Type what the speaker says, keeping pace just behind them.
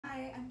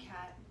Hi, I'm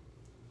Kat.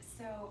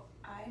 So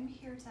I'm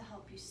here to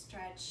help you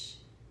stretch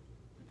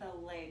the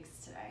legs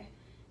today.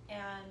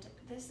 And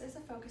this is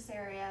a focus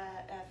area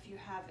if you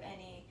have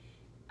any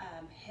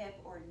hip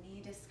or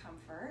knee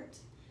discomfort.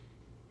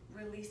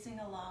 Releasing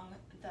along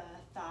the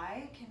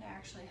thigh can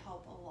actually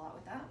help a lot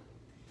with that.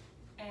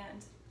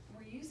 And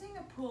we're using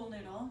a pool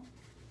noodle.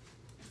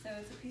 So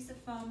it's a piece of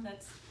foam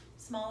that's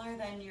smaller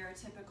than your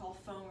typical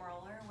foam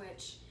roller,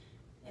 which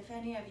if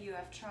any of you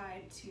have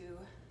tried to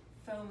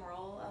foam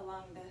roll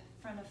along the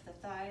front of the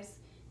thighs,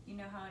 you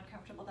know how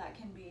uncomfortable that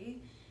can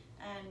be.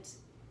 And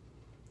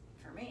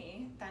for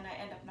me, then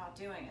I end up not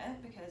doing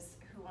it because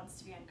who wants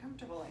to be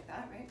uncomfortable like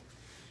that, right?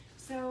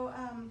 So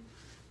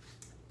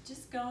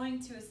just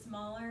going to a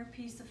smaller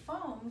piece of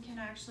foam can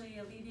actually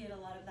alleviate a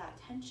lot of that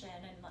tension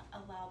and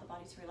allow the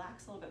body to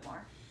relax a little bit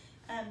more.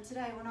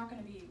 Today we're not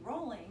going to be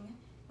rolling,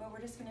 but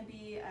we're just going to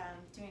be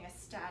doing a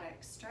static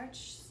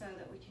stretch so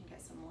that we can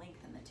get some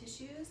length in the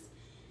tissues.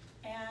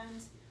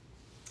 And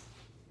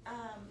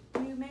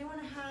you may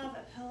want to have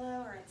a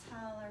pillow or a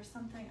towel or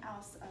something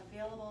else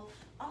available.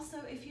 Also,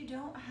 if you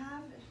don't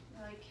have,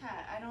 like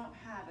Kat, I don't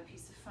have a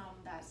piece of foam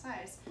that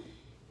size,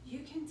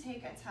 you can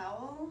take a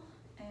towel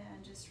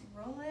and just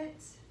roll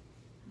it.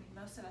 I mean,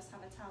 most of us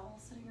have a towel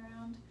sitting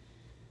around.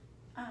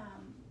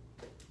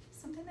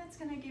 Something that's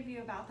going to give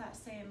you about that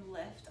same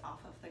lift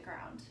off of the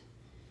ground.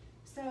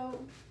 So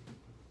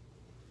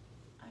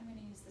I'm going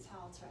to use the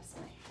towel to rest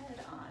my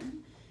head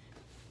on,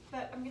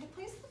 but I'm going to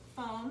place the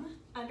foam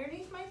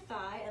underneath my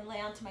thigh and lay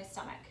onto my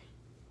stomach.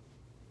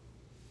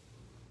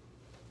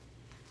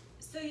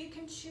 So you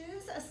can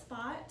choose a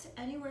spot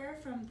anywhere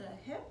from the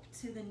hip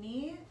to the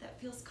knee that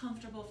feels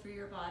comfortable for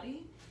your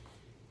body,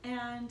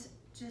 and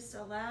just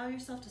allow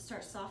yourself to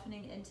start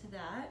softening into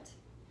that.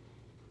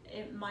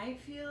 It might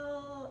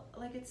feel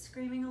like it's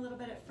screaming a little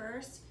bit at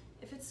first.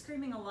 If it's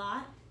screaming a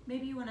lot,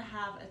 maybe you want to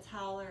have a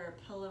towel or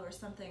a pillow or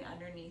something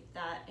underneath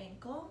that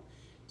ankle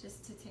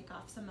just to take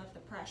off some of the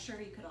pressure.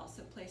 You could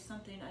also place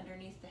something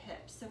underneath the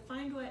hips. So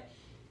find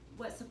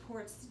what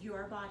supports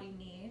your body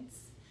needs.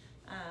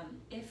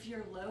 If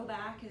your low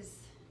back is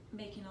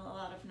making a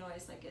lot of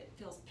noise, like it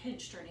feels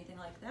pinched or anything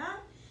like that,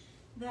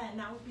 then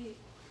that would be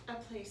a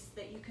place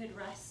that you could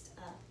rest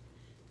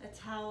a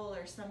towel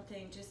or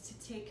something just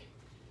to take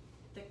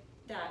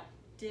that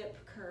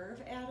dip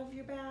curve out of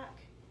your back,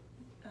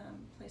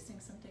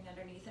 placing something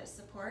underneath as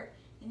support,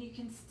 and you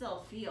can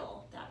still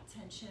feel that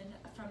tension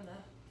from the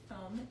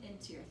foam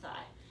into your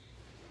thigh.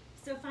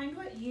 So find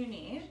what you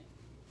need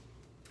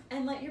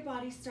and let your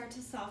body start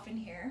to soften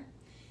here.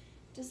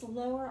 Just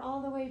lower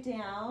all the way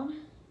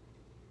down.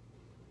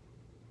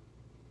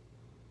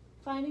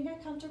 Finding a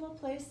comfortable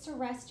place to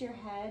rest your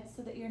head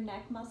so that your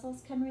neck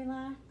muscles can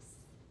relax.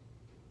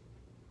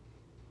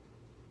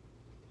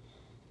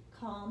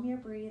 Calm your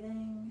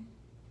breathing.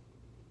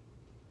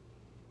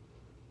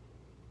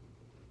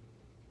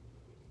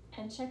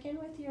 And check in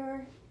with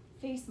your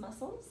face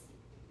muscles.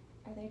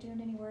 Are they doing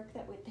any work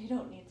that they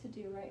don't need to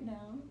do right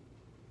now?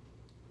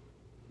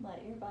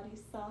 Let your body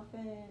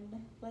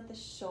soften. Let the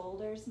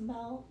shoulders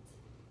melt.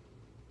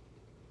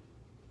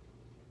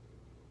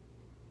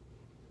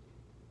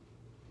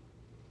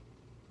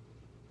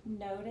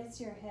 Notice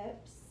your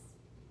hips.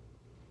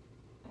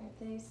 Are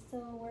they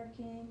still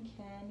working?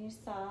 Can you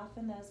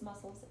soften those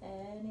muscles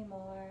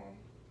anymore?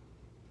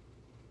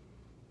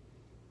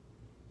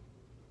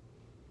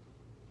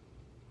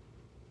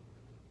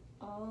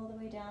 All the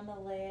way down the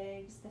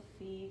legs, the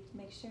feet.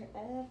 Make sure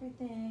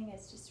everything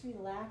is just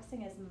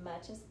relaxing as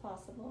much as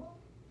possible.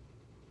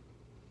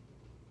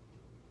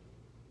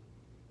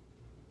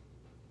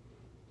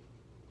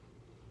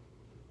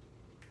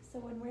 So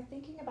when we're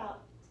thinking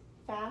about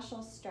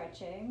fascial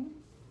stretching,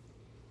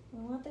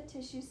 we want the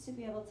tissues to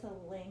be able to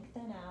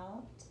lengthen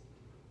out.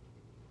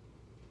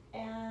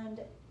 And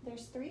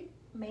there's three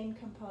main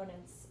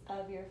components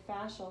of your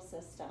fascial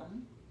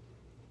system.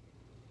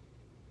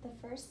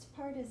 The first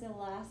part is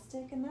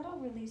elastic, and that'll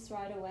release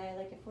right away,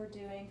 like if we're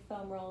doing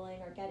foam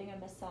rolling or getting a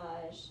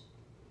massage.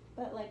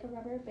 But like a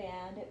rubber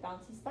band, it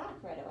bounces back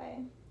right away.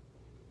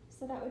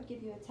 So that would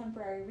give you a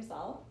temporary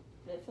result,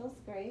 but it feels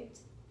great.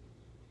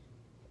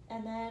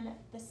 And then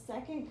the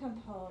second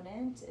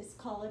component is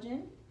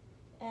collagen,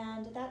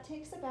 and that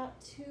takes about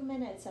 2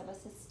 minutes of a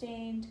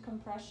sustained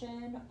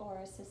compression or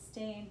a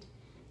sustained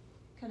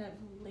kind of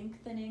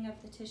lengthening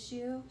of the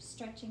tissue,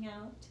 stretching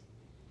out,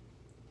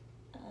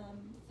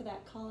 for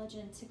that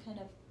collagen to kind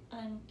of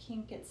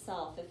unkink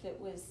itself. If it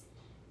was,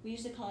 we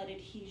usually call it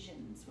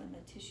adhesions when the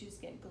tissues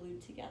get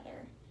glued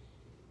together.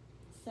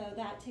 So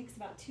that takes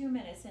about 2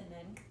 minutes and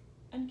then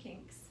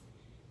unkinks.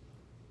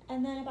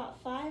 And then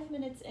about 5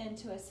 minutes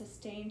into a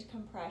sustained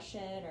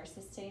compression or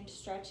sustained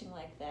stretching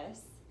like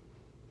this,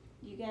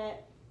 you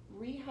get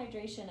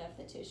rehydration of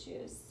the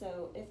tissues.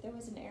 So if there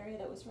was an area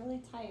that was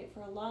really tight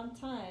for a long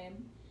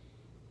time,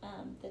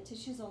 the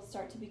tissues will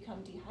start to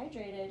become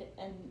dehydrated,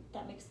 and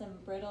that makes them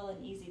brittle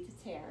and easy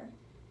to tear.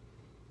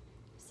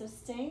 So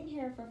staying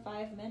here for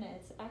 5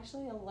 minutes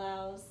actually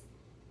allows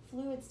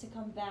fluids to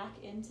come back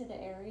into the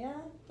area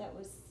that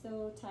was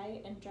so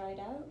tight and dried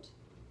out.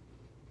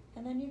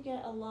 And then you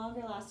get a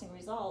longer lasting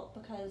result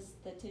because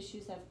the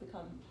tissues have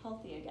become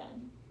healthy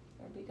again,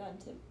 or begun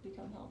to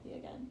become healthy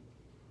again.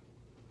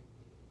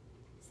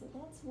 So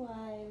that's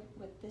why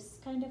with this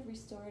kind of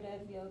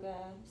restorative yoga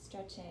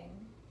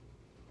stretching,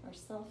 or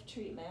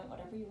self-treatment,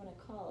 whatever you want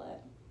to call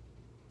it,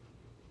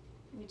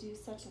 we do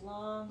such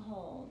long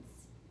holds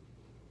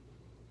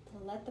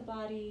to let the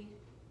body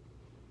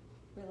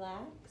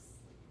relax,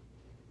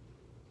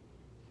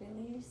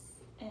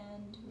 release,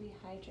 and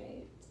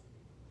rehydrate.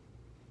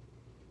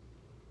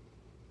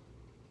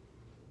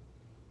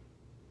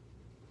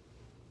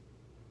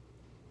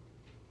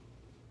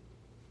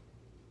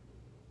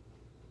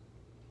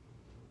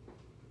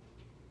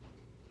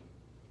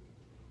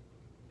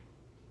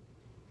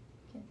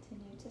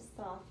 Continue to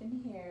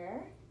soften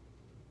here.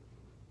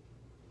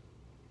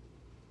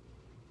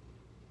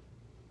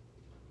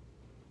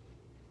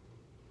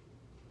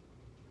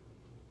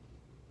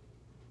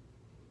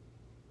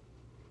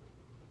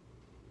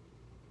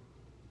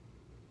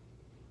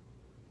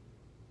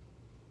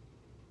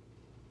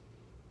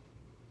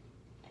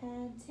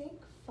 And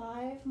take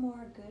 5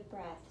 more good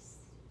breaths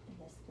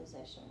in this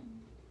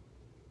position.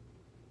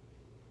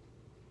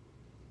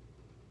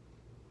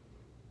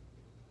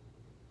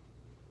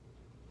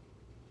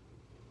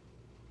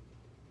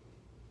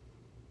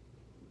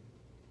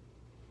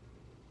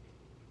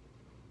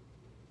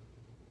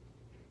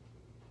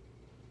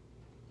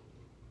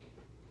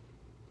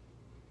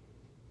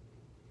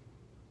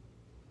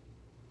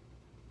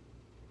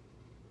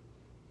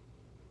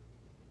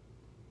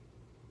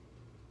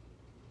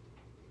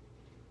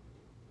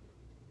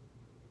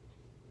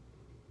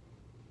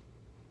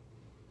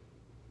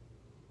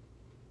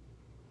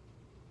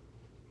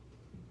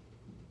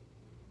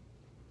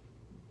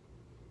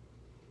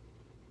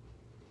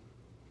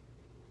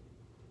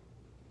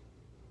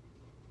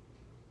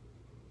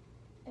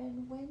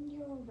 And when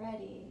you're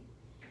ready,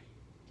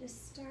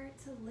 just start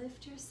to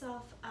lift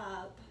yourself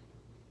up,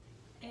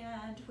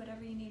 and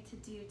whatever you need to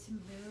do to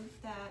move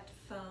that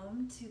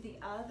foam to the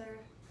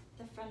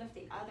front of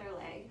the other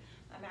leg.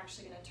 I'm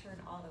actually going to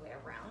turn all the way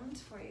around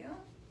for you.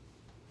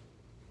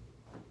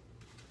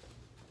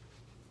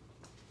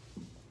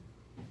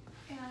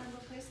 And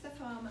we'll place the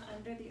foam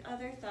under the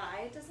other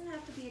thigh. It doesn't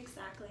have to be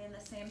exactly in the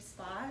same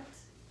spot.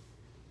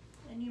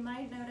 And you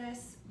might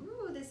notice,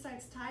 ooh, this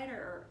side's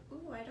tighter, or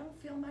ooh, I don't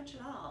feel much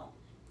at all.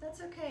 That's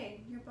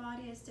okay, your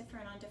body is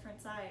different on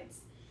different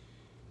sides.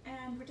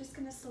 And we're just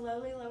gonna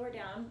slowly lower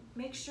down.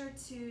 Make sure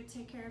to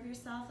take care of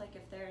yourself, like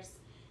if there's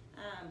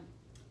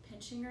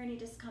pinching or any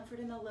discomfort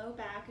in the low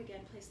back, again,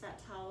 place that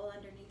towel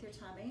underneath your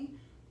tummy,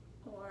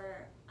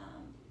 or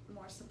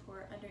more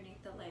support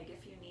underneath the leg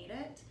if you need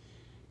it,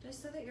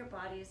 just so that your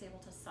body is able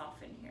to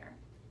soften here.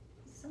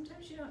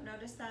 Sometimes you don't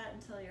notice that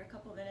until you're a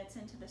couple minutes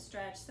into the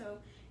stretch, so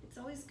it's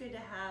always good to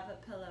have a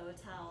pillow, a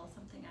towel,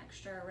 something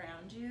extra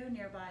around you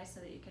nearby so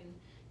that you can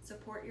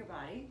support your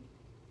body.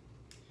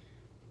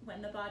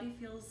 When the body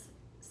feels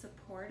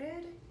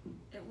supported,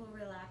 it will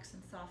relax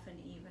and soften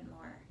even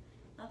more.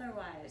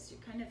 Otherwise, you're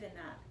kind of in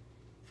that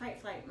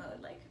fight-flight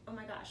mode, like, oh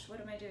my gosh,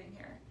 what am I doing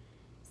here?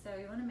 So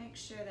you want to make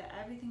sure that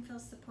everything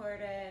feels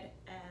supported,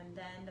 and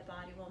then the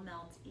body will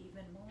melt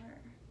even more.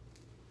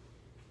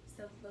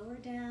 So lower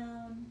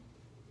down,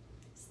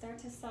 start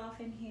to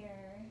soften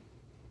here.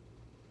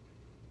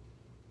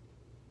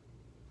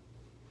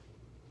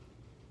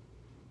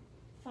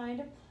 Find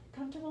a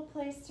comfortable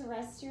place to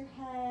rest your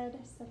head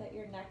so that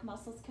your neck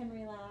muscles can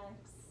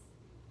relax.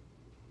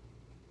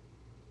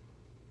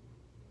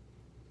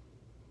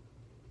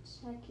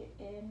 Check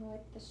in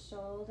with the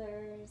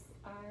shoulders,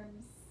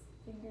 arms,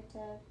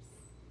 fingertips.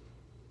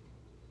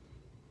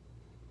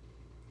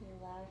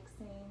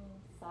 Relaxing,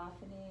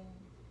 softening.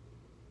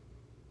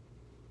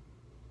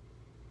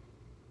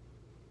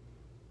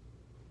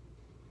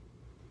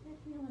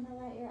 If you want to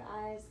let your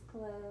eyes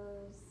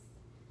close,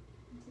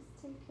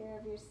 just take care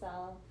of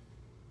yourself.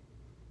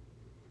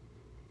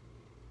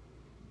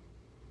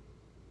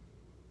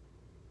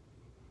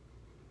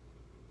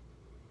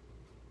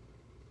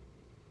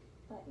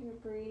 Let your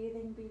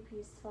breathing be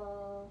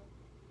peaceful.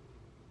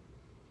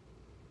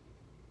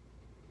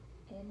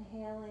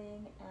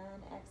 Inhaling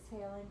and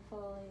exhaling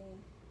fully.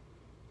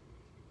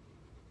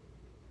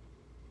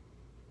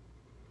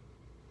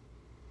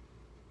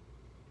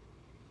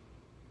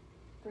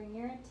 Bring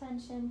your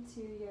attention to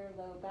your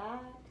low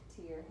back,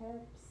 to your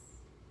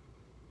hips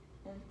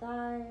and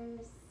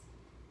thighs.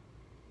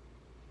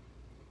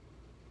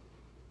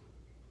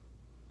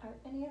 Are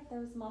any of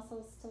those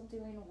muscles still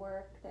doing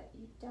work that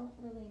you don't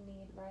really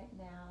need right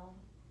now?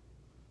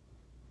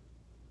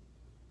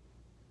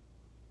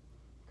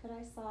 Could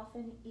I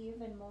soften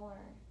even more?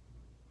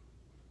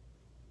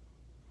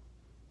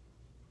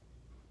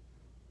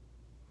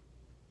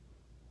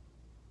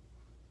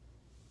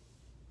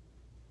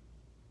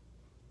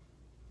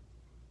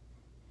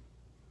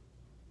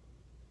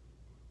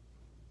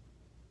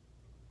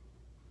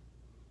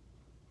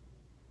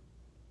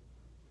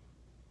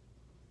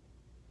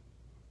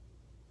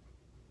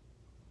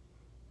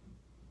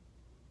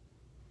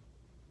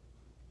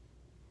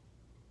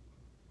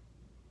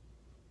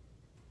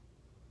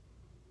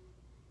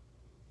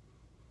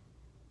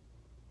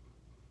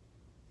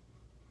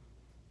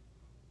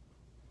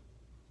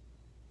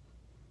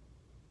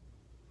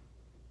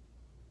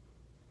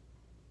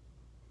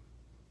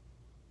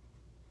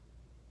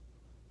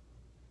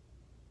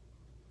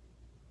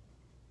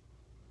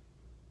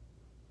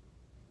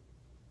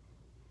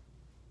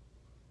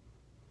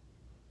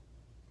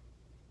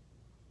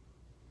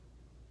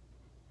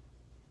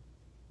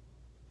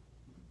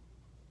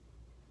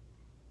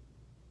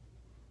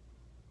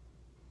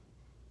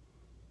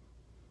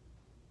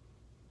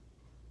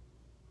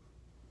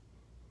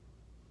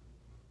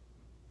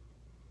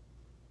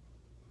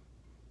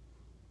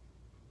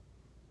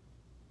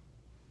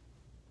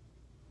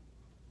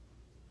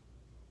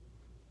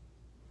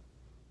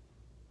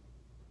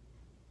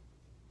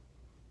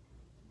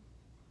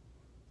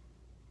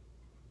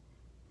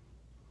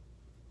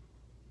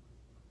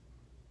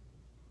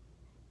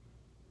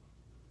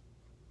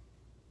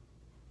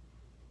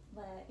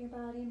 your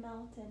body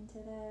melt into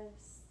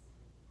this.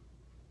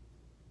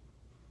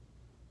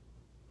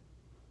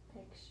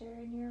 Picture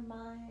in your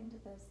mind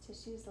those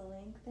tissues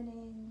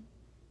lengthening,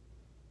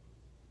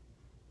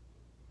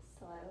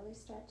 slowly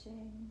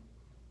stretching.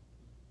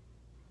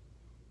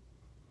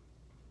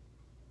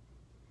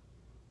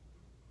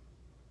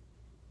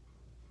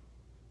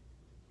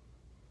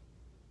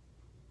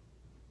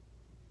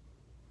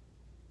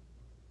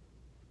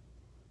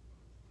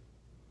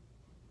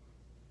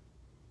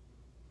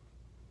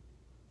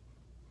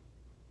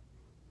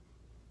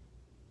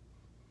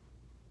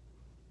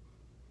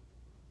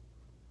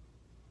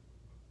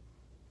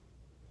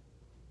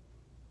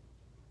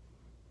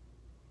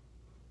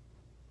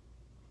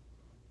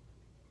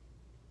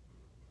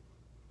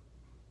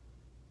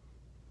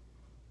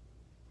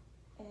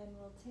 And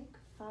we'll take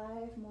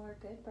 5 more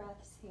good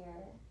breaths here.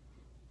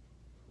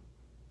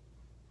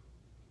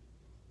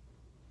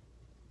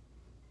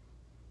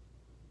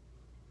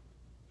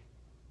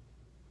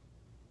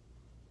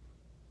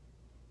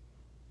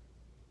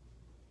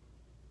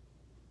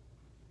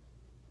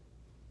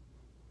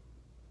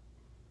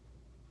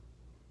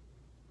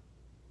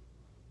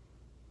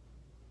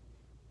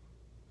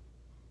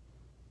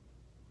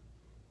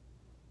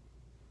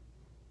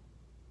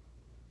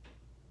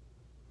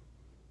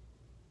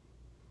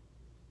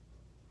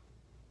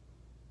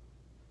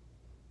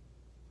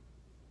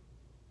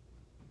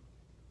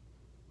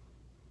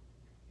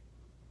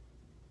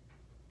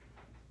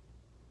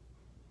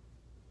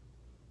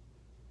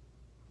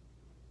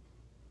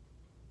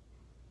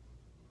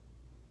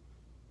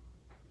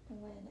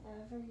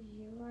 Whenever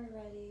you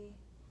are ready,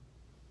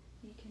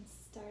 you can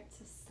start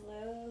to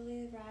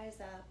slowly rise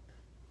up.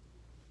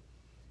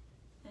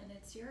 And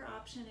it's your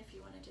option if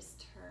you want to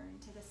just turn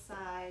to the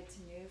side to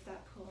move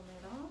that pool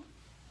noodle.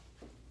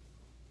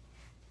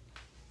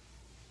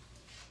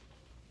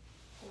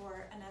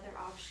 Or another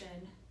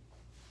option,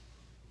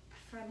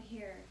 from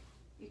here,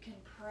 you can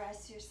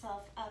press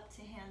yourself up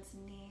to hands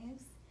and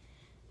knees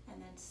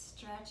and then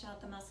stretch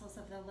out the muscles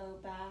of the low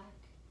back.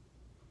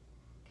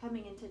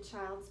 Coming into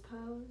child's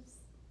pose.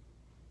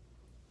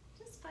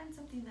 Just find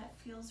something that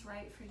feels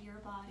right for your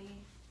body,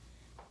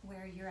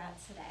 where you're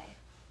at today.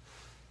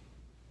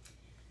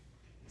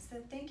 So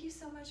thank you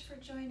so much for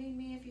joining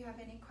me. If you have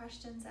any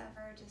questions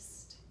ever,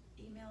 just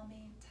email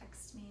me,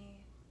 text me,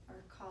 or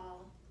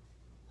call.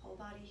 Whole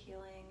Body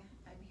Healing,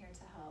 I'm here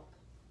to help.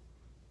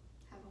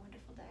 Have a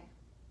wonderful day.